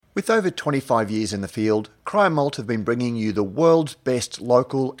With over 25 years in the field, Cryer Malt have been bringing you the world's best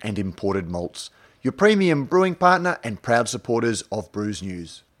local and imported malts. Your premium brewing partner and proud supporters of Brews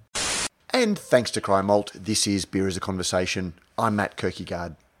News. And thanks to Cryer Malt, this is Beer as a Conversation. I'm Matt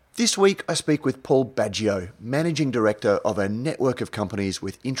Kierkegaard. This week I speak with Paul Baggio, Managing Director of a network of companies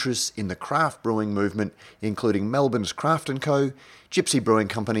with interests in the craft brewing movement, including Melbourne's Craft & Co, Gypsy Brewing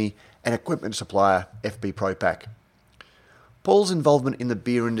Company and equipment supplier FB Propack. Paul's involvement in the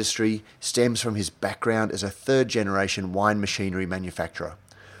beer industry stems from his background as a third-generation wine machinery manufacturer.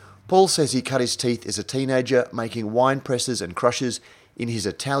 Paul says he cut his teeth as a teenager making wine presses and crushers in his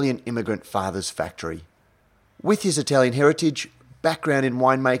Italian immigrant father's factory. With his Italian heritage, background in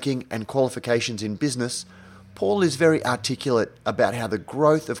winemaking and qualifications in business, Paul is very articulate about how the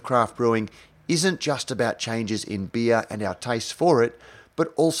growth of craft brewing isn't just about changes in beer and our taste for it,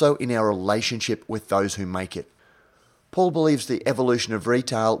 but also in our relationship with those who make it. Paul believes the evolution of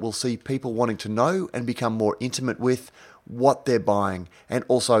retail will see people wanting to know and become more intimate with what they're buying and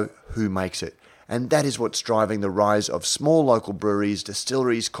also who makes it. And that is what's driving the rise of small local breweries,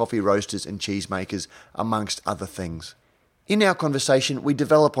 distilleries, coffee roasters and cheesemakers, amongst other things. In our conversation, we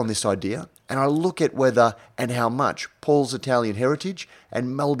develop on this idea and I look at whether and how much Paul's Italian heritage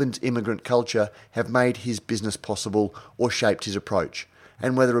and Melbourne's immigrant culture have made his business possible or shaped his approach,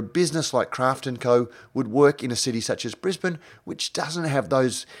 and whether a business like Craft & Co would work in a city such as Brisbane, which doesn't have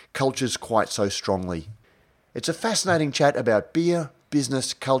those cultures quite so strongly. It's a fascinating chat about beer,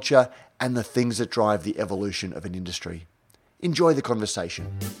 business, culture, and the things that drive the evolution of an industry. Enjoy the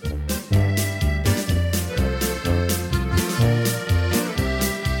conversation.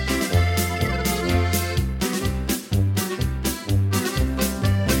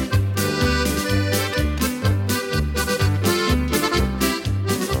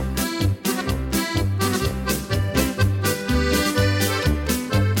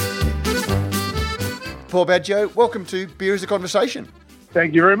 Paul Baggio, welcome to Beer as a Conversation.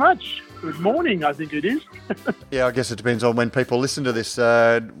 Thank you very much. Good morning, I think it is. Yeah, I guess it depends on when people listen to this.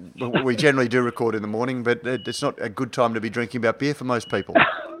 We generally do record in the morning, but it's not a good time to be drinking about beer for most people.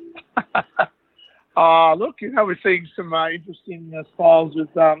 Look, we're seeing some interesting styles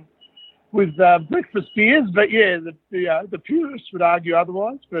with breakfast beers, but yeah, the purists would argue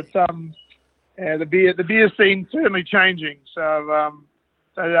otherwise. But the beer scene's certainly changing. So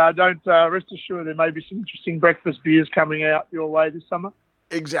don't rest assured there may be some interesting breakfast beers coming out your way this summer.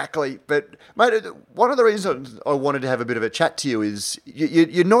 Exactly. But, mate, one of the reasons I wanted to have a bit of a chat to you is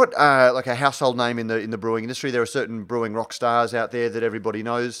you're not like a household name in the brewing industry. There are certain brewing rock stars out there that everybody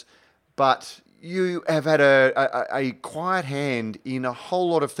knows, but you have had a quiet hand in a whole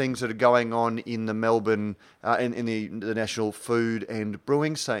lot of things that are going on in the Melbourne, in the national food and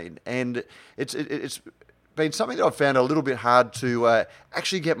brewing scene. And it's been something that I've found a little bit hard to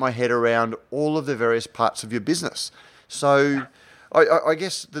actually get my head around all of the various parts of your business. So I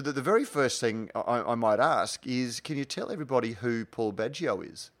guess the very first thing I might ask is, can you tell everybody who Paul Baggio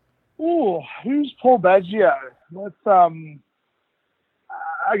is? Oh, who's Paul Baggio? That's, I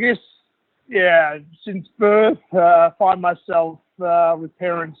guess, yeah, since birth, I find myself with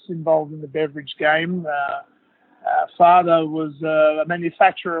parents involved in the beverage game. Father was a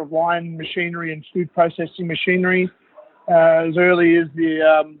manufacturer of wine machinery and food processing machinery as early as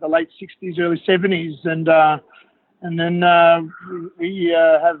the late 60s, early 70s. And then we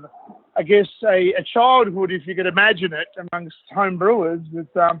have, I guess, a childhood, if you could imagine it, amongst home brewers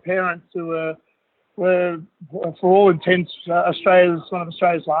with parents who were, for all intents, one of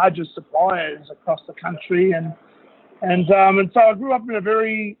Australia's largest suppliers across the country. And so I grew up in a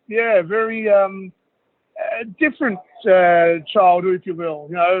very different childhood, if you will.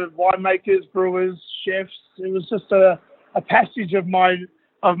 You know, winemakers, brewers, chefs. It was just a passage of my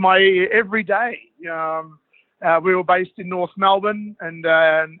everyday. We were based in North Melbourne, and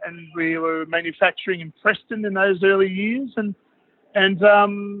we were manufacturing in Preston in those early years, and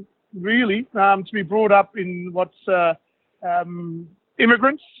really to be brought up in what's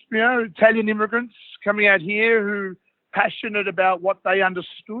immigrants, Italian immigrants coming out here who passionate about what they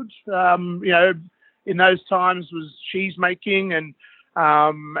understood. In those times was cheese making and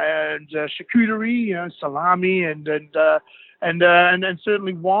charcuterie, salami and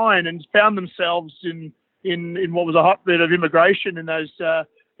certainly wine, and found themselves in what was a hotbed of immigration in those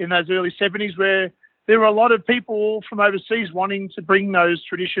early 70s, where there were a lot of people from overseas wanting to bring those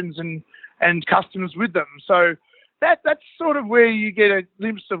traditions and customs with them. So that's sort of where you get a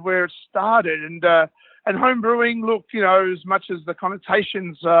glimpse of where it started. And home brewing, look, as much as the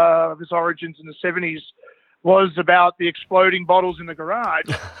connotations of its origins in the 70s was about the exploding bottles in the garage.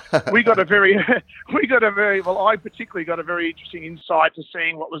 we got a very well. I particularly got a very interesting insight to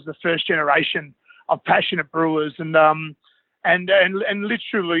seeing what was the first generation of passionate brewers, and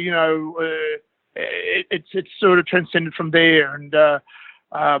literally, it's sort of transcended from there, and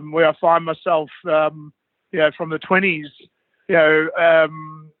where I find myself, from the 20s,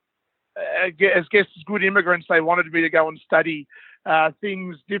 as good immigrants, they wanted me to go and study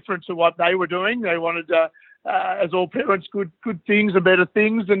things different to what they were doing. They wanted, as all parents, good things and better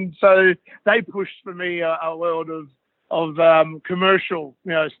things, and so they pushed for me a world of commercial,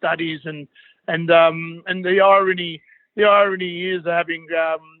 studies, and the irony is having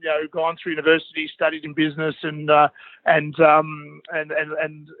gone through university, studied in business, and all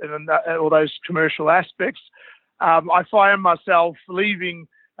those commercial aspects. I find myself leaving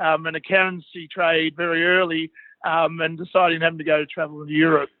an accountancy trade very early, and deciding having to go to travel to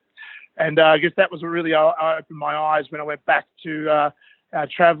Europe. And I guess that was what really opened my eyes when I went back to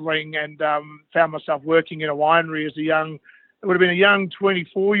traveling, and found myself working in a winery as it would have been a young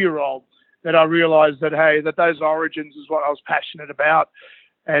 24-year-old, that I realised that, hey, that those origins is what I was passionate about.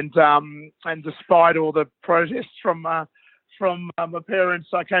 And despite all the protests from my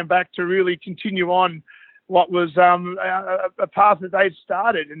parents, I came back to really continue on what was a path that they'd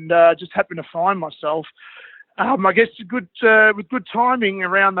started, and just happened to find myself, I guess, with good timing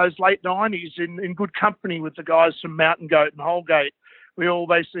around those late 90s, in good company with the guys from Mountain Goat and Holgate. We all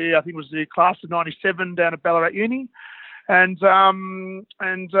basically, I think it was the class of 97 down at Ballarat Uni. And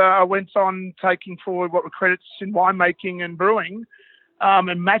I went on taking forward what were credits in winemaking and brewing,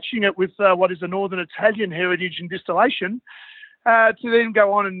 and matching it with what is a Northern Italian heritage in distillation, to then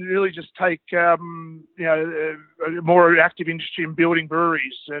go on and really just take a more active industry in building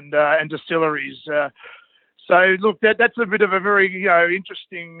breweries and distilleries. So look, that's a bit of a very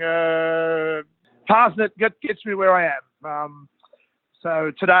interesting path that gets me where I am.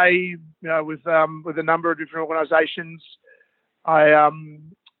 So today, with a number of different organisations,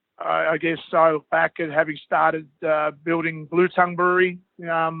 I guess I look back at having started building Blue Tongue Brewery.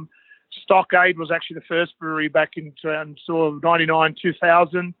 Stockade was actually the first brewery back in sort of 99,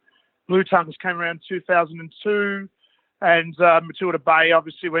 2000. Blue Tongues came around 2002, and Matilda Bay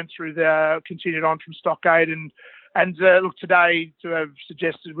obviously continued on from Stockade, and look, today to have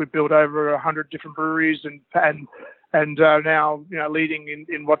suggested we've built over 100 different breweries, and now leading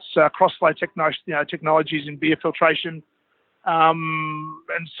in what's cross-flow technologies in beer filtration,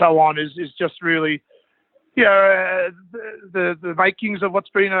 and so on, is just really the makings of what's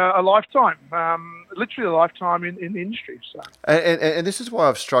been a lifetime, literally a lifetime in the industry. So, and this is why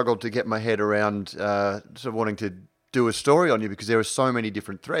I've struggled to get my head around sort of wanting to do a story on you, because there are so many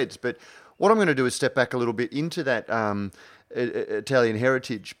different threads. But what I'm going to do is step back a little bit into that Italian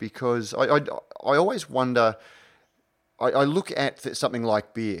heritage, because I always wonder. I look at something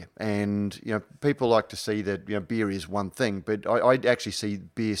like beer, and people like to see that beer is one thing, but I actually see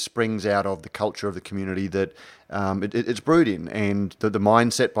beer springs out of the culture of the community that it's brewed in, and the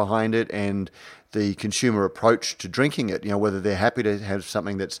mindset behind it, and the consumer approach to drinking it. Whether they're happy to have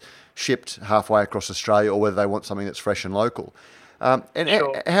something that's shipped halfway across Australia, or whether they want something that's fresh and local.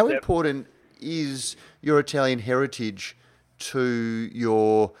 Sure. How important is your Italian heritage to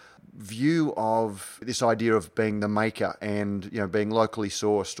your view of this idea of being the maker, and being locally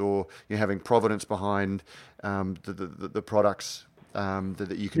sourced, or having provenance behind the products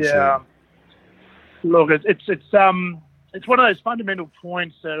that you consume? Yeah, look, it's one of those fundamental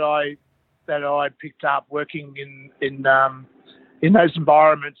points that I picked up working in those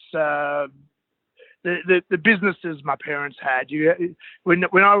environments. The businesses my parents had. When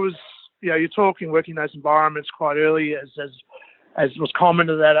I was you're talking working in those environments quite early, as was common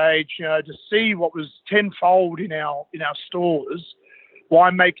to that age, to see what was tenfold in our stores,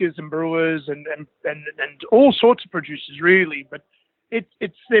 winemakers and brewers and all sorts of producers, really. But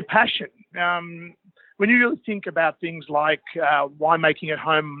it's their passion. When you really think about things like winemaking at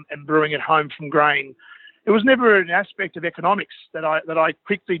home and brewing at home from grain, it was never an aspect of economics that I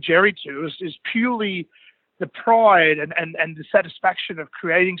quickly jerried to. It was purely the pride and the satisfaction of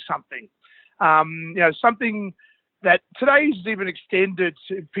creating something. Something that today is even extended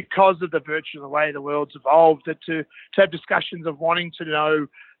because of the virtue of the way the world's evolved, to have discussions of wanting to know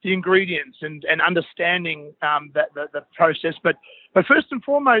the ingredients and understanding the process. But first and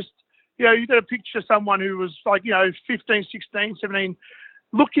foremost, you've got to picture someone who was 15, 16, 17,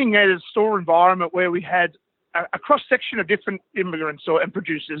 looking at a store environment where we had a cross-section of different immigrants and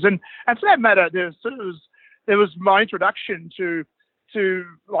producers. And for that matter, there was my introduction to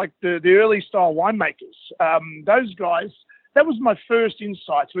like the early style winemakers. Those guys that was my first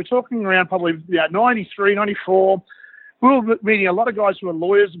insight. So we're talking around probably 93, 94. We were meeting a lot of guys who were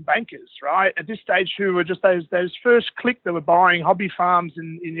lawyers and bankers, right? At this stage, who were just those first clique that were buying hobby farms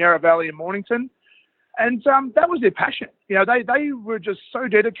in Yarra Valley and Mornington. And that was their passion. They were just so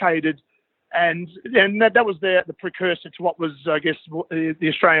dedicated, and that was the precursor to what was, I guess, the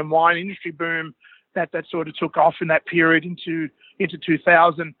Australian wine industry boom that sort of took off in that period into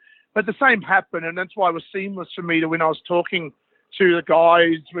 2000. But the same happened, and that's why it was seamless for me when I was talking to the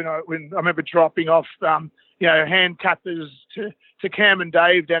guys, when I remember dropping off, hand cappers to Cam and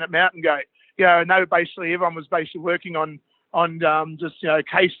Dave down at Mountain Gate. And they were basically, everyone was basically working on just,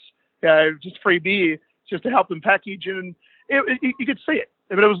 case, just free beer, just to help them package. And you could see it.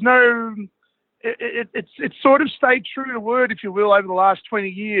 But it was it's sort of stayed true to word, if you will, over the last 20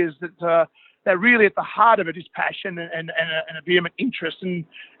 years that really at the heart of it is passion and a vehement interest. And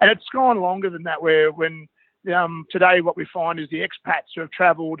it's gone longer than that, where when today what we find is the expats who have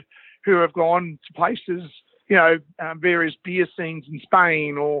travelled, who have gone to places, various beer scenes in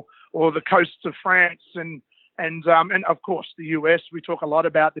Spain or the coasts of France and of course the US. We talk a lot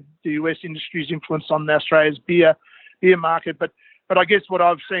about the US industry's influence on Australia's beer market, but I guess what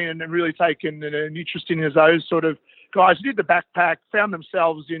I've seen and really taken an interest in is those sort of guys who did the backpack, found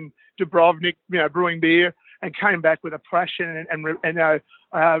themselves in Dubrovnik, brewing beer, and came back with a passion and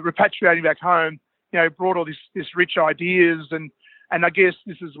repatriating back home, brought all this rich ideas, and I guess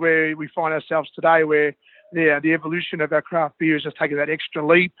this is where we find ourselves today, where the evolution of our craft beer has just taken that extra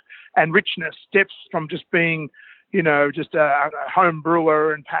leap and richness, depth from just being, just a home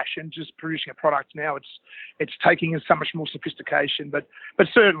brewer and passion, just producing a product. Now it's taking in so much more sophistication. But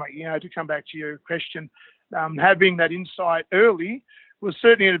certainly, to come back to your question, having that insight early was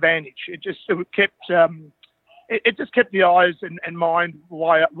certainly an advantage. It just kept the eyes and mind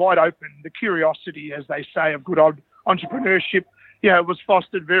wide open. The curiosity, as they say, of good old entrepreneurship, was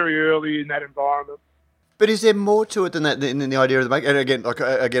fostered very early in that environment. But is there more to it than that, in the idea of the make? And again,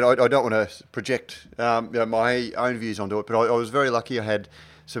 I don't want to project my own views onto it, but I was very lucky. I had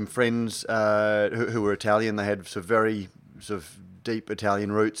some friends who were Italian. They had some very sort of deep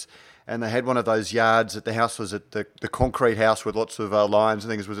Italian roots, and they had one of those yards. At the house was at the concrete house with lots of limes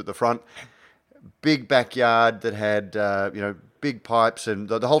and things was at the front. Big backyard that had big pipes, and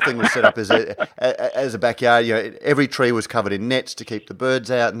the whole thing was set up as a backyard. Every tree was covered in nets to keep the birds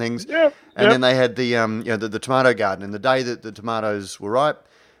out and things. Yep. Then they had the tomato garden. And the day that the tomatoes were ripe,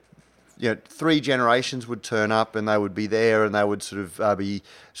 3 generations would turn up, and they would be there, and they would be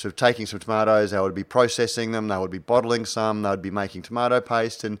taking some tomatoes. They would be processing them. They would be bottling some. They would be making tomato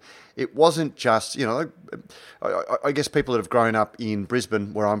paste, and it wasn't just I guess people that have grown up in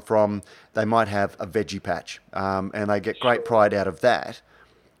Brisbane, where I'm from, they might have a veggie patch, and they get great pride out of that.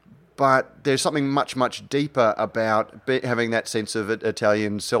 But there's something much, much deeper about having that sense of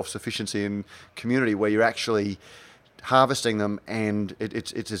Italian self-sufficiency and community, where you're actually harvesting them, and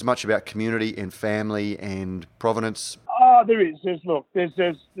it's as much about community and family and provenance. Oh, there is. There's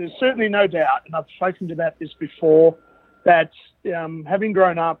certainly no doubt, and I've spoken about this before, that having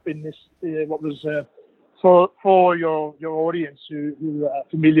grown up in this, what was for your audience who are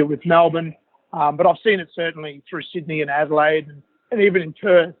familiar with Melbourne, but I've seen it certainly through Sydney and Adelaide, and even in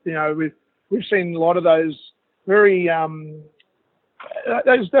Perth. We've seen a lot of those very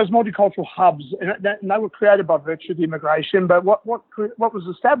those multicultural hubs, and they were created by virtue of the immigration. But what was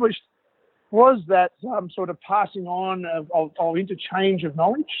established was that sort of passing on of interchange of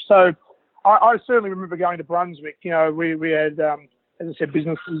knowledge. So I certainly remember going to Brunswick. We had, as I said,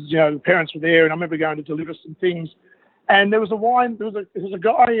 businesses. The parents were there, and I remember going to deliver some things. And there was a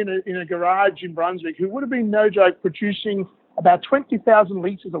guy in a garage in Brunswick who would have been, no joke, producing about 20,000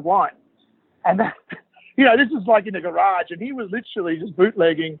 litres of wine, and that. This is like in a garage, and he was literally just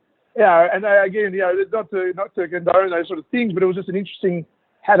bootlegging. And again, not to condone those sort of things, but it was just an interesting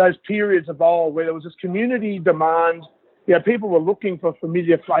how those periods evolved, where there was this community demand. People were looking for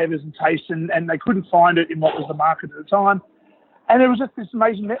familiar flavours and tastes, and they couldn't find it in what was the market at the time. And there was just this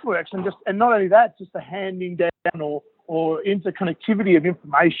amazing networks, and not only that, just the handing down or interconnectivity of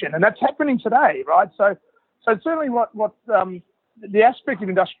information, and that's happening today, right? So certainly what the aspect of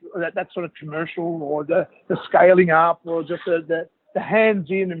industrial, that sort of commercial, or the scaling up, or just the hands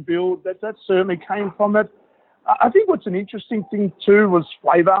in and build, that certainly came from it. I think what's an interesting thing too was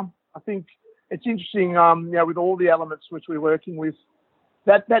flavour. I think it's interesting, with all the elements which we're working with,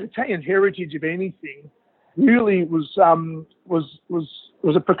 that Italian heritage of anything really was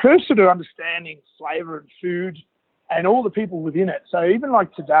a precursor to understanding flavour and food and all the people within it. So even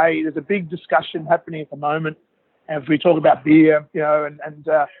like today, there's a big discussion happening at the moment, And if we talk about beer, and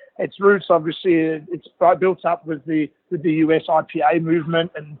its roots, obviously, it's built up with the US IPA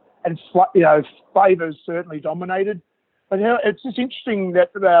movement, and flavors certainly dominated. But it's just interesting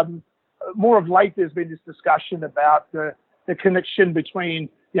that more of late there's been this discussion about the connection between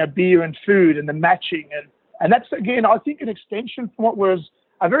beer and food and the matching, and that's again I think an extension from what was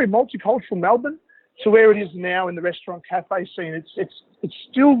a very multicultural Melbourne to where it is now in the restaurant cafe scene. It's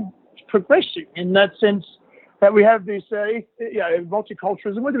still progressing in that sense that we have this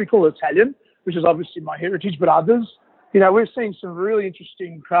multiculturalism, whether we call it Italian, which is obviously my heritage, but others. We're seeing some really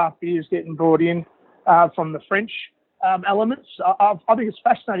interesting craft beers getting brought in from the French elements. I think it's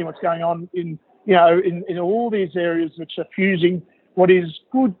fascinating what's going on in all these areas which are fusing what is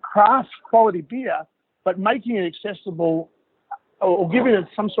good craft quality beer, but making it accessible or giving it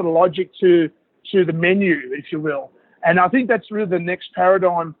some sort of logic to the menu, if you will. And I think that's really the next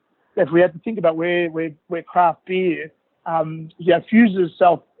paradigm that we have to think about where craft beer fuses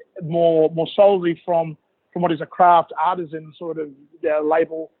itself more solely from what is a craft artisan sort of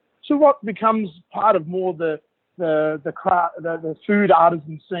label to what becomes part of more the food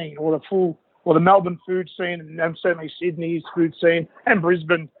artisan scene or the Melbourne food scene, and certainly Sydney's food scene, and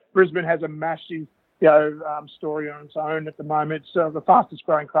Brisbane. Brisbane has a massive story on its own at the moment. It's the fastest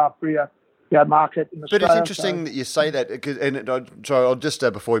growing craft beer market in Australia. But it's interesting that you say that, so I'll just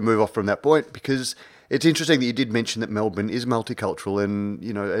before we move off from that point, because it's interesting that you did mention that Melbourne is multicultural, and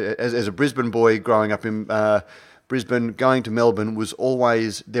as a Brisbane boy growing up in Brisbane, going to Melbourne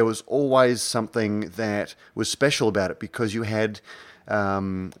there was always something that was special about it, because you had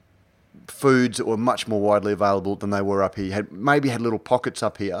foods that were much more widely available than they were up here. You maybe had little pockets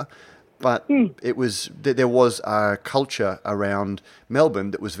up here, but there was a culture around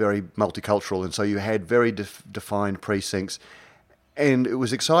Melbourne that was very multicultural, and so you had very defined precincts, and it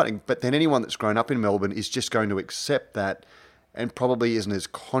was exciting. But then anyone that's grown up in Melbourne is just going to accept that, and probably isn't as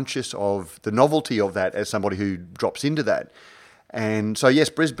conscious of the novelty of that as somebody who drops into that. And so, yes,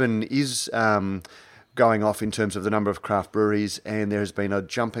 Brisbane is going off in terms of the number of craft breweries, and there has been a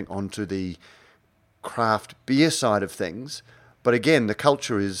jumping onto the craft beer side of things. But again, the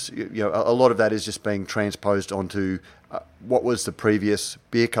culture is, a lot of that is just being transposed onto what was the previous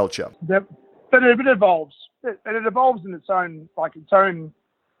beer culture. But it evolves. And it evolves in its own, what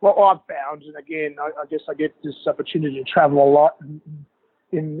I've found, and again, I guess I get this opportunity to travel a lot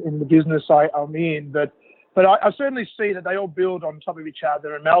in the business I'm in, but I certainly see that they all build on top of each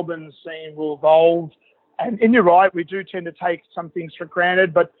other, and Melbourne's scene will evolve. And you're right, we do tend to take some things for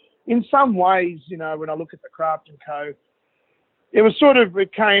granted, but in some ways, when I look at the Craft & Co.,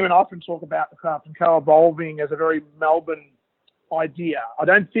 it came, and I often talk about the Craft & Co. evolving as a very Melbourne idea. I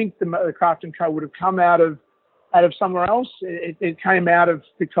don't think the Craft & Co. would have come out of somewhere else. It came out of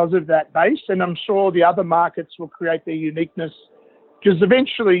because of that base, and I'm sure the other markets will create their uniqueness, because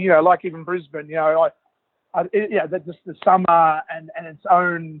eventually, like even Brisbane, just the summer and its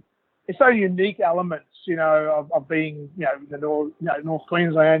own unique elements, of being, the North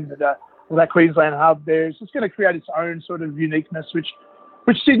Queensland, that Queensland hub there. It's just going to create its own sort of uniqueness, which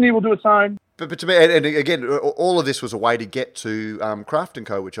Sydney will do its own. But to me, and again, all of this was a way to get to Craft &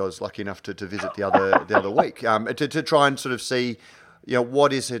 Co., which I was lucky enough to visit the other week, to try and sort of see,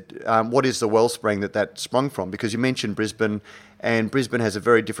 what is it? What is the wellspring that sprung from? Because you mentioned Brisbane, and Brisbane has a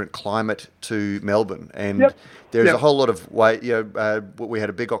very different climate to Melbourne, and there's a whole lot of way. We had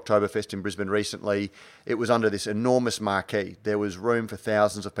a big Oktoberfest in Brisbane recently. It was under this enormous marquee. There was room for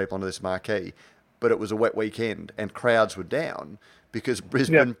thousands of people under this marquee, but it was a wet weekend, and crowds were down because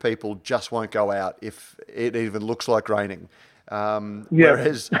Brisbane people just won't go out if it even looks like raining.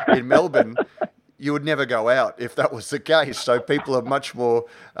 Whereas in Melbourne, you would never go out if that was the case. So people are much more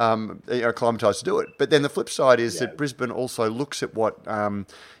acclimatised to do it. But then the flip side is that Brisbane also looks at what,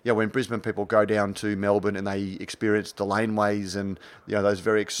 when Brisbane people go down to Melbourne and they experience the laneways and those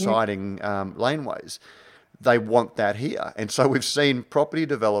very exciting laneways, they want that here. And so we've seen property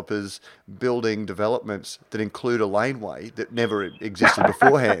developers building developments that include a laneway that never existed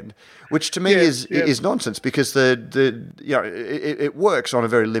beforehand, which to me is nonsense, because it works on a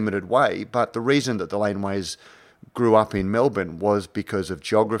very limited way. But the reason that the laneways grew up in Melbourne was because of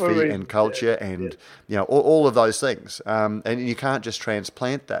geography and culture and all of those things, and you can't just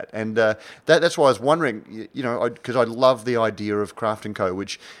transplant that. And that's why I was wondering, because I love the idea of Craft & Co.,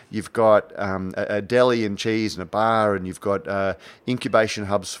 which you've got a deli and cheese and a bar, and you've got incubation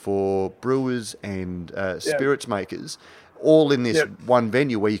hubs for brewers and spirits makers, all in this one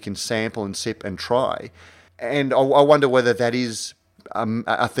venue where you can sample and sip and try. And I wonder whether that is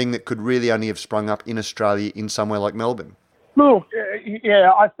a thing that could really only have sprung up in Australia in somewhere like Melbourne. Look,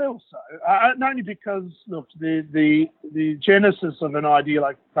 yeah, I feel so. Not only because, look, the genesis of an idea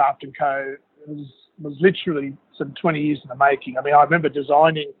like Craft and Co. was literally some 20 years in the making. I mean, I remember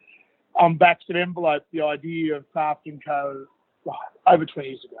designing on backs of envelope the idea of Craft and Co. Over 20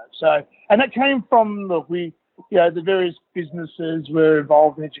 years ago. So, and that came from, look, the various businesses were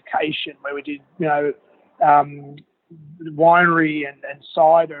involved in education, where we did, winery and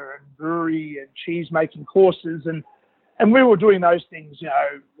cider and brewery and cheese making courses, and we were doing those things,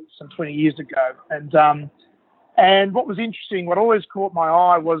 some 20 years ago. And what was interesting, what always caught my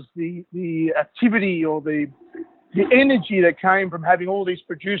eye was the activity or the energy that came from having all these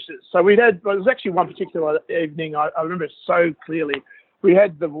producers. So there was actually one particular evening, I remember it so clearly. We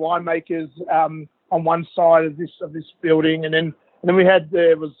had the winemakers on one side of this building, and then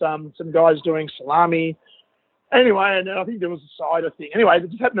there was some guys doing salami. Anyway, and I think there was a cider thing. Anyway, it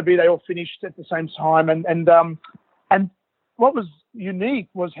just happened to be they all finished at the same time, and what was unique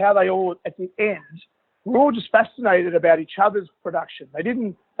was how they all, at the end, were all just fascinated about each other's production.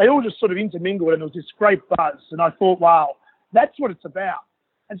 They all just sort of intermingled, and it was this great buzz. And I thought, wow, that's what it's about.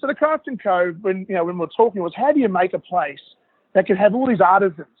 And so the Craft & Co., when we were talking, was how do you make a place that can have all these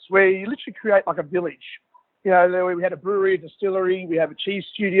artisans, where you literally create like a village? We had a brewery, a distillery, we have a cheese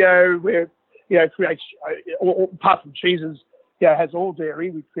studio where, creates, apart from cheeses, has all dairy.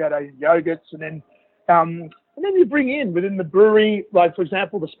 We create yogurts, and then you bring in within the brewery, like, for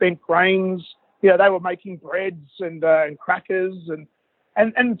example, the spent grains. They were making breads and crackers,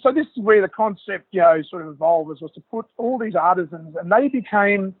 and so this is where the concept, sort of evolved, was to put all these artisans, and they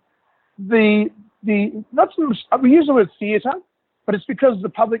became the not so much, we use the word theatre, but it's because the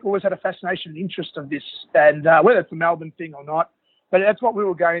public always had a fascination and interest of this, and whether it's a Melbourne thing or not, but that's what we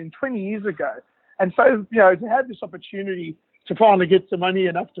were going 20 years ago. And so, to have this opportunity to finally get some money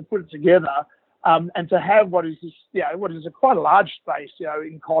enough to put it together, and to have what is quite a large space,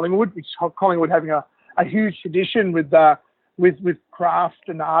 in Collingwood, which Collingwood having a huge tradition with craft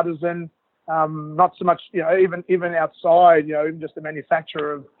and artisan, not so much, even outside, even just the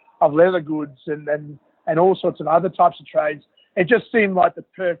manufacture of leather goods and all sorts of other types of trades. It just seemed like the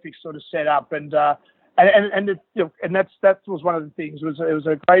perfect sort of setup, and that was one of the things. It was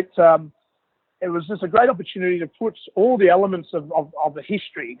just a great opportunity to put all the elements of the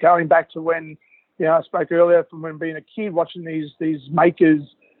history, going back to when, I spoke earlier, from when being a kid, watching these makers,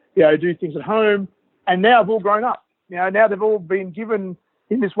 do things at home, and now they've all grown up. Now they've all been given,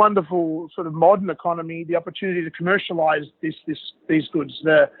 in this wonderful sort of modern economy, the opportunity to commercialise these goods.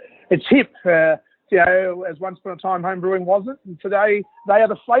 It's hip, as once upon a time home brewing wasn't, and today they are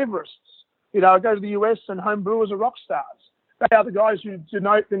the flavorists. I go to the US and home brewers are rock stars. They are the guys who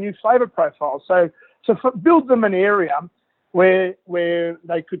denote the new flavour profile. So to build them an area where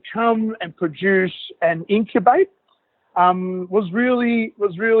they could come and produce and incubate was really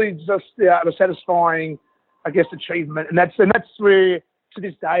just a satisfying, I guess, achievement. And that's where, to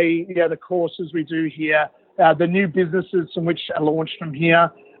this day, the courses we do here, the new businesses from which are launched from here,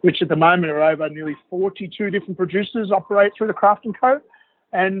 which at the moment are over nearly 42 different producers operate through the Craft & Co.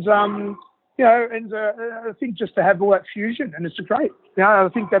 And I think just to have all that fusion, and it's great. I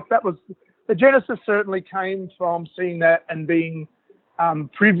think that was the genesis. Certainly came from seeing that and being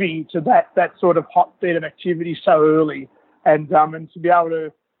privy to that sort of hotbed of activity so early, and to be able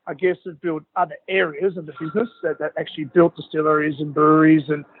to, I guess, have built other areas of the business that actually built distilleries and breweries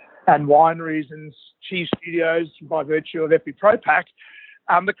and wineries and cheese studios by virtue of Epi Pro-Pack.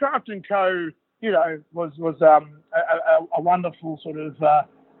 The Craft & Co. was a wonderful sort of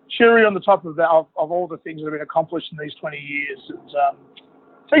cherry on the top of all the things that have been accomplished in these 20 years.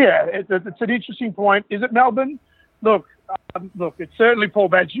 And it's an interesting point. Is it Melbourne? Look, it's certainly Paul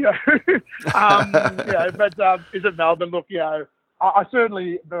Baggio. But is it Melbourne? Look, I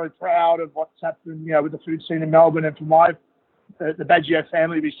certainly am very proud of what's happened, with the food scene in Melbourne, and for the Baggio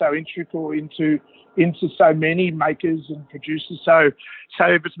family to be so integral into so many makers and producers. So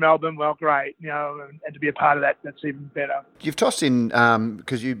if it's Melbourne, well, great, and to be a part of that, that's even better. You've tossed in,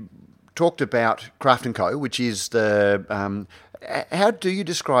 because you talked about Craft & Co., which is the, how do you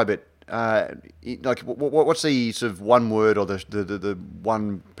describe it? What's the sort of one word or the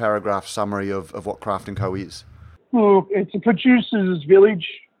one paragraph summary of what Craft & Co. is? Well, it's a producer's village,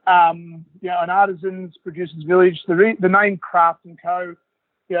 an artisan's producer's village. The name Craft & Co.,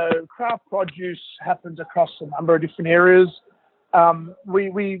 craft produce happens across a number of different areas.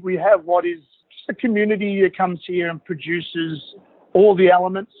 We have what is just a community that comes here and produces all the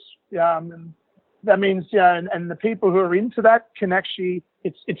elements. And that means, and the people who are into that can actually,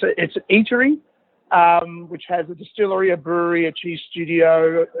 it's an eatery, which has a distillery, a brewery, a cheese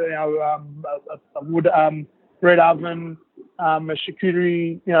studio, a wood bread oven, a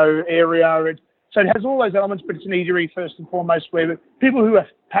charcuterie, area. So it has all those elements, but it's an eatery first and foremost, where people who are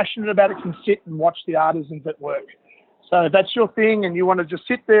passionate about it can sit and watch the artisans at work. So if that's your thing and you want to just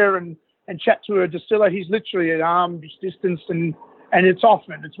sit there and chat to a distiller, he's literally at arm's distance, and it's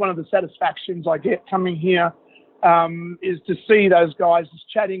one of the satisfactions I get coming here, is to see those guys just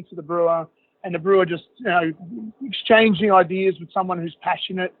chatting to the brewer, and the brewer just exchanging ideas with someone who's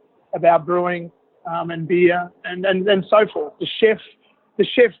passionate about brewing and beer and so forth. The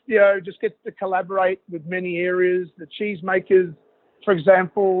chef just gets to collaborate with many areas. The cheesemakers, for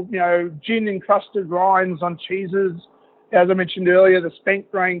example, gin encrusted rinds on cheeses. As I mentioned earlier, the spent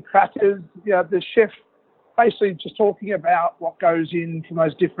grain crackers. The chef basically just talking about what goes into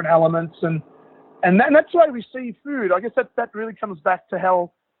those different elements, and that's the way we see food. I guess that really comes back to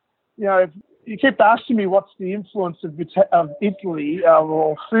how, if you keep asking me what's the influence of Italy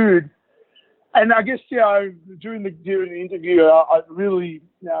or food. And I guess, during the interview, I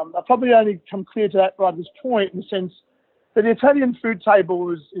probably only come clear to that right at this point, in the sense that the Italian food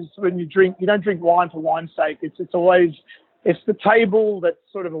table is when you don't drink wine for wine's sake. It's the table that's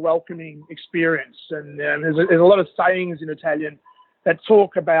sort of a welcoming experience. And there's a lot of sayings in Italian that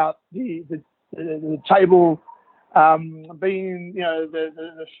talk about the table being,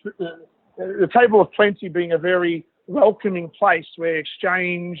 the table of plenty being a very welcoming place where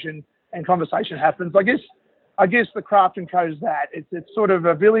exchange and conversation happens. I guess the Craft & Co is that. It's sort of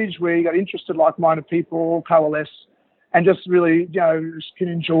a village where you got interested, like-minded people coalesce and just really, can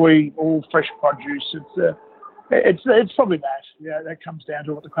enjoy all fresh produce. It's probably that. Yeah, that comes down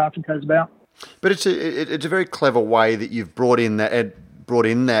to what the Craft & Co is about. But it's a very clever way that you've brought in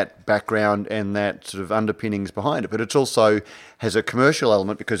that background and that sort of underpinnings behind it. But it also has a commercial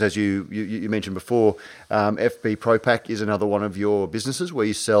element because, as you mentioned before, FB ProPack is another one of your businesses where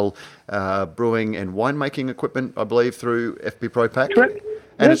you sell brewing and winemaking equipment, I believe, through FB ProPack. Correct.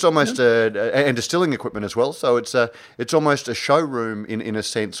 And it's almost and distilling equipment as well. So it's almost a showroom in a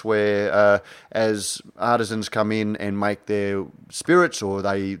sense where as artisans come in and make their spirits, or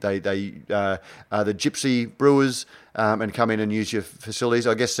they the gypsy brewers and come in and use your facilities.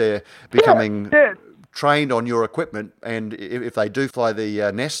 I guess they're becoming trained on your equipment, and if they do fly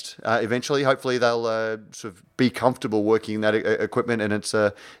the nest eventually, hopefully they'll sort of be comfortable working that equipment, and it's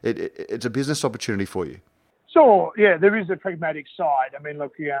a business opportunity for you. Sure, yeah, there is a pragmatic side. I mean,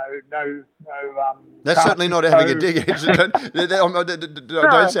 look, no. That's certainly not having a dig.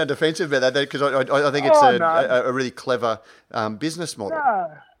 Don't sound defensive about that, because I think it's a really clever business model.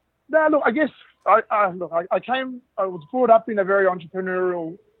 No, look, I guess I was brought up in a very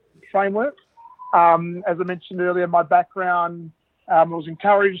entrepreneurial framework. As I mentioned earlier, my background, I was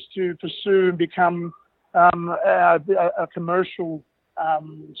encouraged to pursue and become a commercial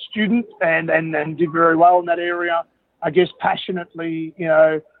student and did very well in that area. I guess passionately,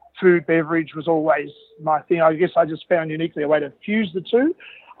 food, beverage was always my thing. I guess I just found uniquely a way to fuse the two.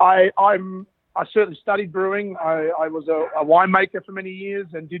 I certainly studied brewing. I was a winemaker for many years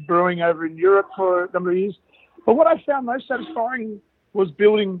and did brewing over in Europe for a number of years. But what I found most satisfying was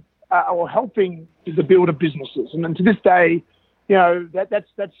building or helping the build of businesses. And to this day,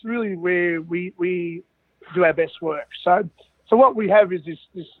 that's really where we do our best work. So what we have is this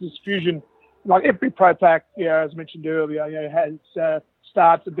fusion, like FB ProPack, as mentioned earlier, has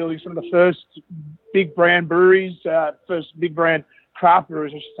starts at building some of the first big brand breweries, first big brand craft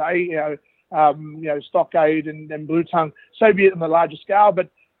breweries, I should say, Stockade and Blue Tongue, so be it on a larger scale. But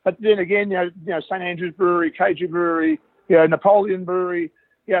then again, St Andrews Brewery, KG Brewery, Napoleon Brewery,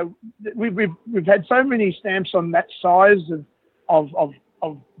 we've had so many stamps on that size of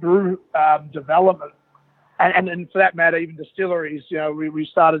brew development. And for that matter, even distilleries, we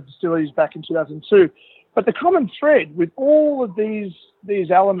started distilleries back in 2002. But the common thread with all of these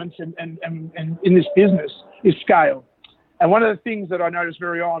elements and in this business is scale. And one of the things that I noticed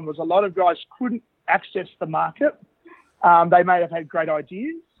very on was a lot of guys couldn't access the market. They may have had great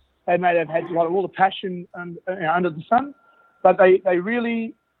ideas. They may have had all the passion under the sun, but they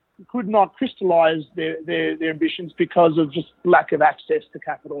really could not crystallize their ambitions because of just lack of access to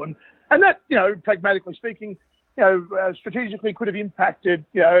capital. And that, pragmatically speaking, strategically could have impacted,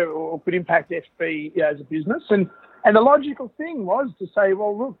 or could impact FB as a business. And the logical thing was to say,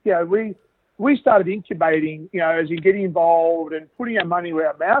 well, look, we started incubating, as in getting involved and putting our money where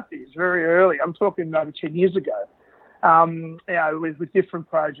our mouth is very early. I'm talking over 10 years ago, with different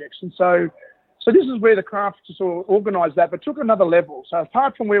projects. And so this is where the craft sort of organised that, but took another level. So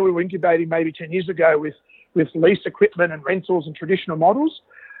apart from where we were incubating maybe 10 years ago with lease equipment and rentals and traditional models,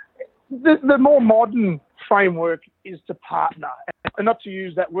 the more modern framework is to partner. And not to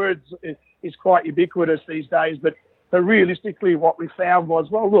use that word is quite ubiquitous these days, but But realistically, what we found was,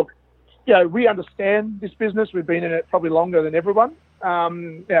 well, look, we understand this business. We've been in it probably longer than everyone.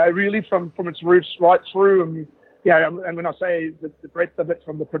 Really from its roots right through, and when I say the breadth of it,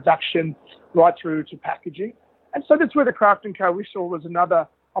 from the production right through to packaging. And so that's where the Craft & Co. we saw was another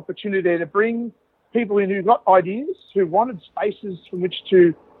opportunity to bring people in who got ideas, who wanted spaces from which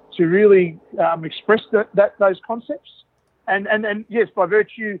to really express those concepts. And yes, by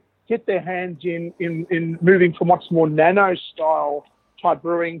virtue, get their hands in moving from what's more nano style type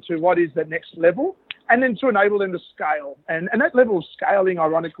brewing to what is the next level, and then to enable them to scale. And that level of scaling,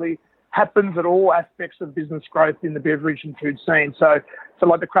 ironically, happens at all aspects of business growth in the beverage and food scene. So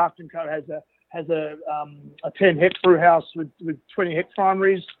like the Craft & Co. has a 10-hect brew house with 20-hect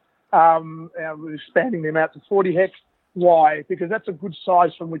primaries. We're expanding them out to 40 hectares. Why? Because that's a good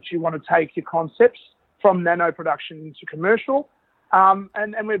size from which you want to take your concepts from nano production into commercial.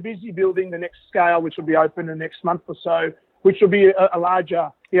 And we're busy building the next scale, which will be open in the next month or so, which will be a larger,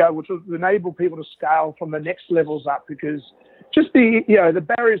 which will enable people to scale from the next levels up, because just the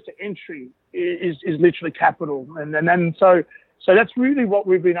barriers to entry is literally capital. And so that's really what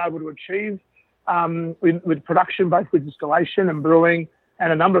we've been able to achieve with production, both with distillation and brewing,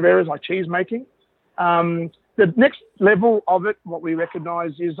 and a number of areas like cheese making. The next level of it, what we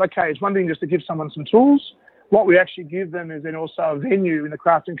recognise is, okay, it's one thing just to give someone some tools. What we actually give them is then also a venue in the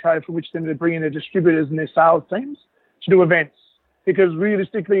Craft & Co. for which them to bring in their distributors and their sales teams to do events. Because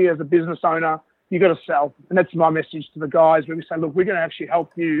realistically, as a business owner, you got to sell. And that's my message to the guys, where we say, look, we're going to actually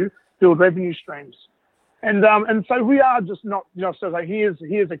help you build revenue streams. And so we are just not, so like, here's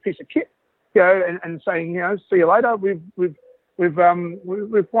a piece of kit, and saying, see you later. We've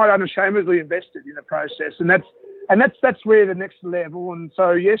quite unashamedly invested in the process, and that's where the next level. And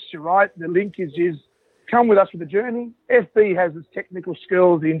so yes, you're right. The link is come with us with the journey. FB has its technical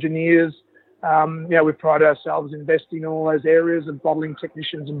skills, the engineers. We pride ourselves in investing in all those areas of bottling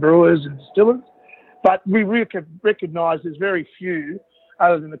technicians and brewers and distillers. But we recognise there's very few,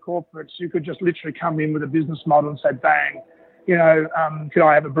 other than the corporates, who could just literally come in with a business model and say, bang, can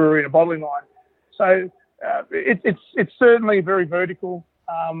I have a brewery and a bottling line? So it's certainly very vertical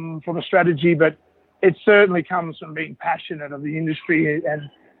from a strategy, but it certainly comes from being passionate of the industry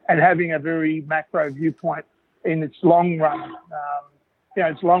and having a very macro viewpoint in its long run,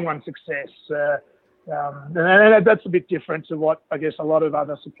 its long run success. And that's a bit different to what I guess a lot of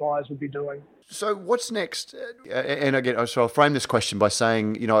other suppliers would be doing. So what's next? And again, so I'll frame this question by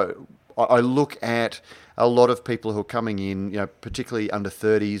saying, I look at a lot of people who are coming in, particularly under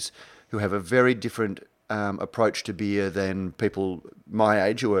 30s, who have a very different approach to beer than people my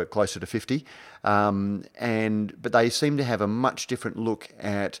age who are closer to 50. But they seem to have a much different look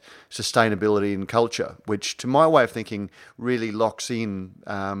at sustainability and culture, which to my way of thinking really locks in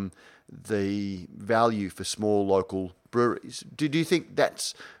the value for small local breweries. Do you think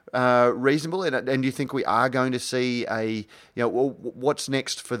that's reasonable? And do you think we are going to see what's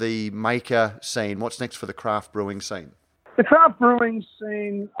next for the maker scene? What's next for the craft brewing scene? The craft brewing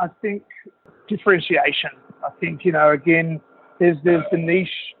scene, I think, differentiation. I think, again, there's the niche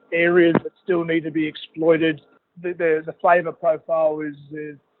areas that still need to be exploited. The flavour profile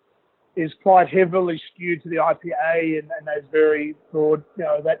is quite heavily skewed to the IPA and those very broad,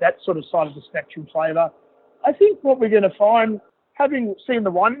 that sort of side of the spectrum flavour. I think what we're going to find, having seen the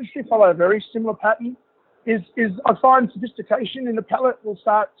wine industry follow a very similar pattern, is I find sophistication in the palate will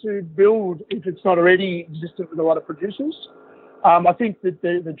start to build, if it's not already existent with a lot of producers. I think that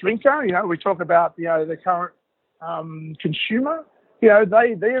the drinker, we talk about the current consumer,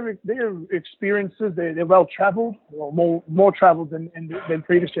 their experiences, they're well travelled, or more travelled than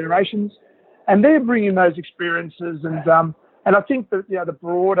previous generations, and they're bringing those experiences, and I think that the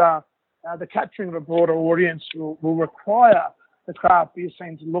broader, the capturing of a broader audience will require the craft beer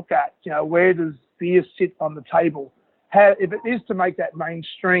scene to look at, where does beer sit on the table? If it is to make that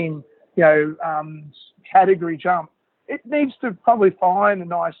mainstream, category jump, it needs to probably find a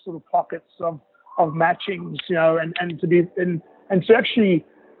nice little pockets of matchings, and to actually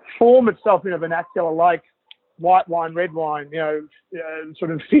form itself in a vernacular like white wine, red wine,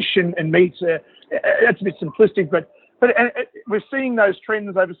 sort of fish and meats. That's a bit simplistic, but we're seeing those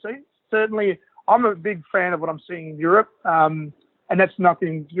trends overseas. Certainly, I'm a big fan of what I'm seeing in Europe, and that's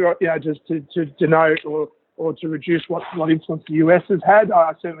nothing, just to denote or to reduce what influence the US has had.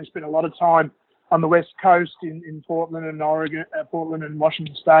 I certainly spent a lot of time on the West Coast in Portland and Oregon, Portland and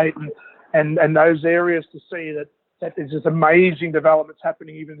Washington State, and those areas, to see that there's just amazing developments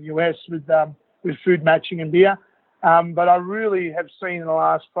happening even in the US with food matching and beer. But I really have seen in the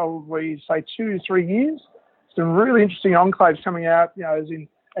last probably say 2 to 3 years some really interesting enclaves coming out,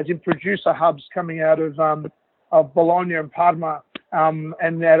 as in producer hubs coming out of Bologna and Parma,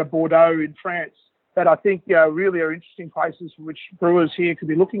 and out of Bordeaux in France, that I think really are interesting places for which brewers here could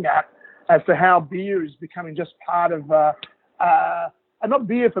be looking at as to how beer is becoming just part of, and not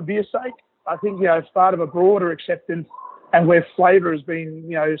beer for beer's sake. I think it's part of a broader acceptance, and where flavour has been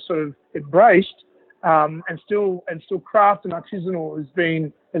sort of embraced, and still craft and artisanal has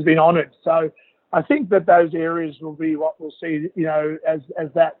been honoured. So I think that those areas will be what we'll see, as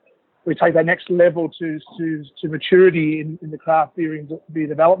that we take that next level to maturity in the craft beer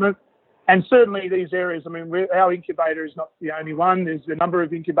development. And certainly these areas, I mean, our incubator is not the only one. There's a number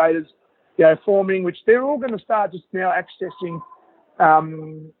of incubators, forming, which they're all going to start just now accessing,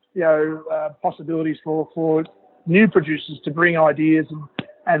 possibilities for new producers to bring ideas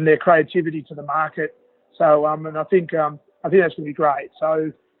and their creativity to the market. So, and I think that's going to be great.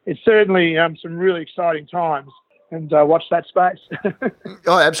 So it's certainly some really exciting times. And watch that space.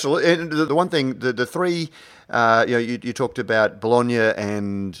 Oh, absolutely. And the one thing, the three, you talked about Bologna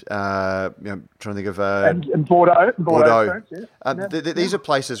and trying to think of and Bordeaux. Bordeaux. France, yeah. These are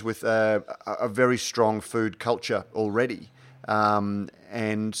places with a very strong food culture already,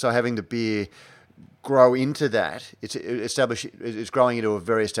 and so having the beer grow into that, it's growing into a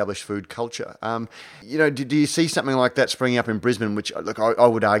very established food culture. Do you see something like that springing up in Brisbane? Which, look, I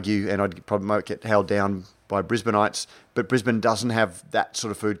would argue, and I'd probably might get held down by Brisbaneites, but Brisbane doesn't have that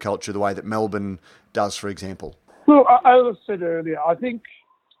sort of food culture the way that Melbourne does, for example. Well, as I said earlier, I think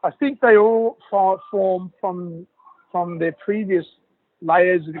they all form from their previous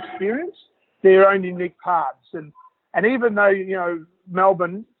layers of experience their own unique paths, and even though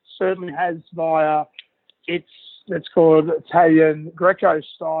Melbourne certainly has via its, let's call it, Italian Greco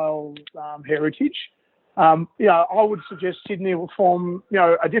style heritage. I would suggest Sydney will form,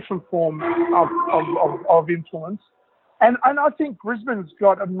 a different form of influence, and I think Brisbane's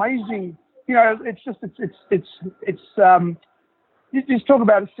got amazing. It's you just talk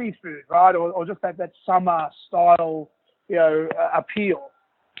about seafood, right, or just that summer style, appeal.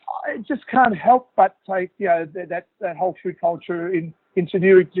 It just can't help but take, that whole food culture into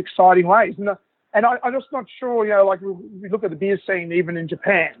new exciting ways, and I'm just not sure, like we look at the beer scene even in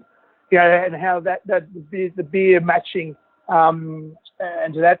Japan. And how that the beer matching, and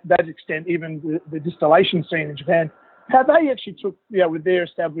to that extent, even the distillation scene in Japan, how they actually took, with their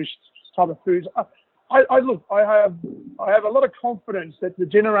established type of foods. I have a lot of confidence that the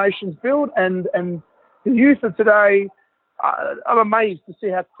generations build, and the youth of today. I'm amazed to see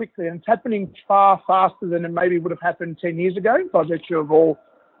how quickly, and it's happening far faster than it maybe would have happened 10 years ago, by virtue of all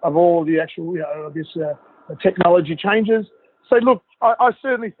the actual, the technology changes. So look, I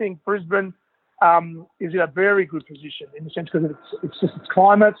certainly think Brisbane is in a very good position in the sense because it's just its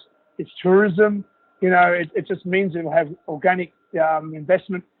climate, its tourism. It just means it will have organic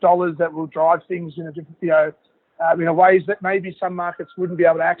investment dollars that will drive things in a different, in ways that maybe some markets wouldn't be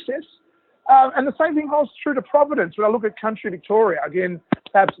able to access. And the same thing holds true to Providence. When I look at country Victoria, again,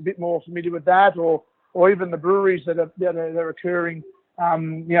 perhaps a bit more familiar with that, or even the breweries that are occurring.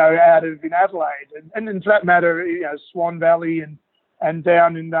 Out of in Adelaide, and for that matter, Swan Valley and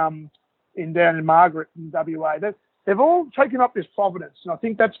down in Margaret in WA. They've all taken up this Providence, and I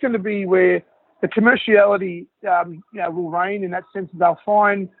think that's going to be where the commerciality, will reign in that sense. That they'll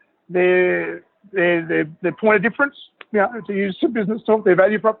find their point of difference, to use some business talk, their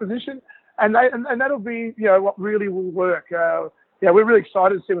value proposition, and that'll be, what really will work. We're really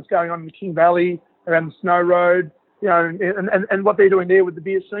excited to see what's going on in the King Valley around the Snow Road. And what they're doing there with the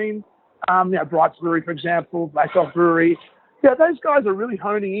beer scene, Brights Brewery, for example, Black Dog Brewery, those guys are really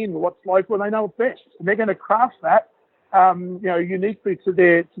honing in what's local. They know it best, and they're going to craft that, uniquely to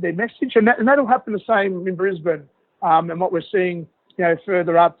their message, and that'll happen the same in Brisbane, and what we're seeing,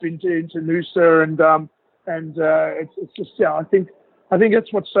 further up into Noosa, and it's just, I think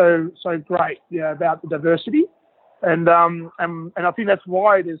that's what's so great, about the diversity, and I think that's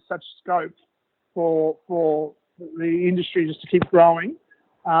why there's such scope for the industry just to keep growing.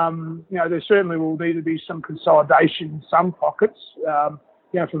 There certainly will need to be some consolidation in some pockets,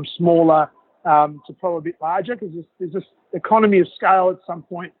 from smaller to probably a bit larger, because there's this economy of scale at some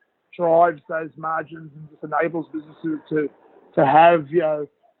point drives those margins and just enables businesses to have,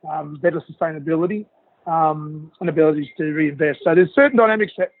 better sustainability and abilities to reinvest. So there's certain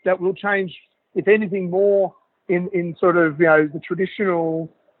dynamics that will change, if anything, more in sort of, the traditional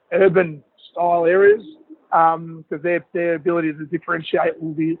urban style areas, because their ability to differentiate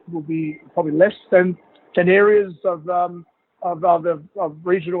will be probably less than areas of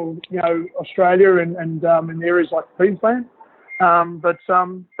regional, Australia and in areas like Queensland. But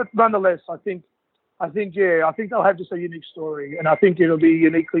nonetheless, I think they'll have just a unique story, and I think it'll be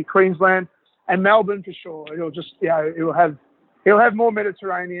uniquely Queensland. And Melbourne for sure. It'll have more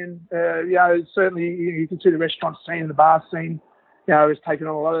Mediterranean. Certainly you can see the restaurant scene, the bar scene, has taken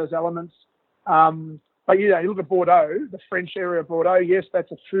on a lot of those elements. But you look at Bordeaux, the French area of Bordeaux. Yes,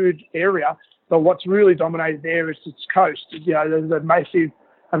 that's a food area, but what's really dominated there is its coast. There's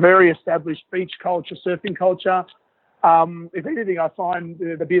a very established beach culture, surfing culture. If anything, I find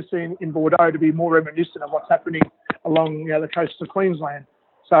the beer scene in Bordeaux to be more reminiscent of what's happening along the coast of Queensland.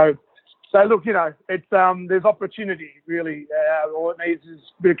 So look, it's there's opportunity really. All it needs is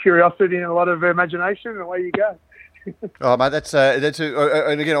a bit of curiosity and a lot of imagination, and away you go. Oh, mate,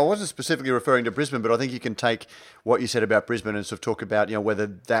 and again, I wasn't specifically referring to Brisbane, but I think you can take what you said about Brisbane and sort of talk about whether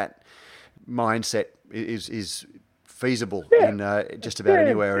that mindset is feasible in just about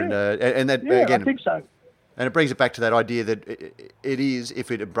anywhere, and that again, I think so. And it brings it back to that idea that it is, if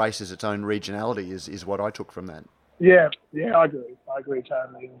it embraces its own regionality, is what I took from that. Yeah, I agree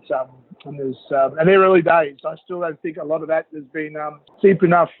totally. And they're early days. I still don't think a lot of that has been deep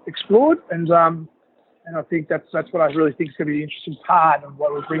enough explored, and I think that's what I really think is going to be the interesting part of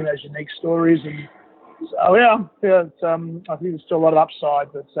what we bring those unique stories. And so I think there's still a lot of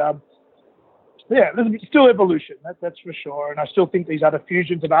upside, but there's still evolution. That's for sure. And I still think these other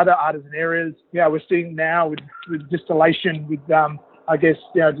fusions of other artisan areas. We're seeing now with distillation, with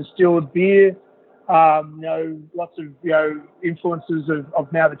distilled beer. Lots of influences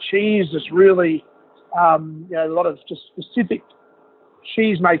of now the cheese. It's really a lot of just specific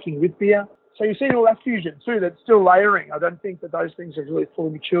cheese making with beer. So you're seeing all that fusion too. That's still layering. I don't think that those things have really fully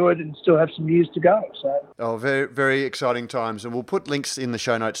matured and still have some years to go. So very, very exciting times, and we'll put links in the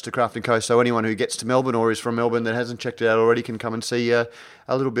show notes to Craft & Co. So anyone who gets to Melbourne or is from Melbourne that hasn't checked it out already can come and see a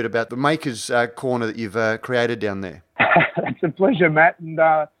little bit about the Makers Corner that you've created down there. It's a pleasure, Matt, and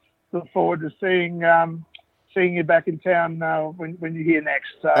look forward to seeing you back in town when you're here next.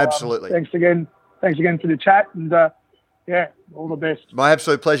 So, absolutely. Thanks again for the chat, and all the best. My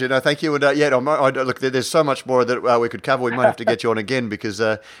absolute pleasure. No, thank you. And look, there's so much more that we could cover. We might have to get you on again because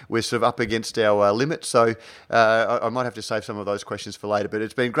we're sort of up against our limit. So I might have to save some of those questions for later. But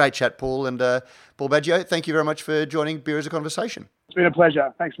it's been a great chat, Paul. And Paul Baggio, thank you very much for joining Beer as a Conversation. It's been a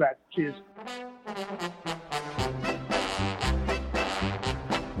pleasure. Thanks, Matt. Cheers.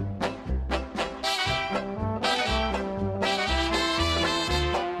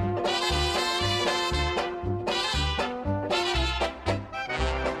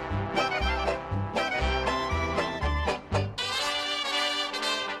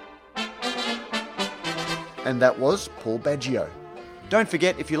 And that was Paul Baggio. Don't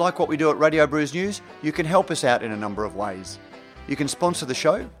forget, if you like what we do at Radio Brews News, you can help us out in a number of ways. You can sponsor the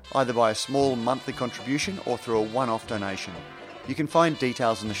show, either by a small monthly contribution or through a one-off donation. You can find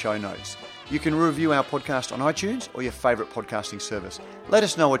details in the show notes. You can review our podcast on iTunes or your favourite podcasting service. Let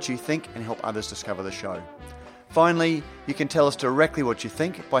us know what you think and help others discover the show. Finally, you can tell us directly what you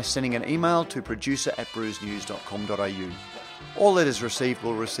think by sending an email to producer@brewsnews.com.au. All letters received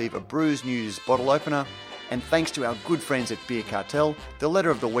will receive a Brews News bottle opener, and thanks to our good friends at Beer Cartel, the letter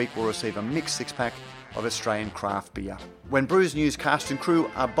of the week will receive a mixed six-pack of Australian craft beer. When Brews News cast and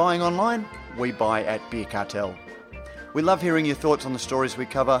crew are buying online, we buy at Beer Cartel. We love hearing your thoughts on the stories we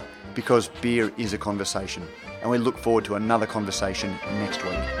cover because beer is a conversation, and we look forward to another conversation next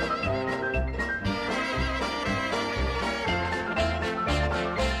week.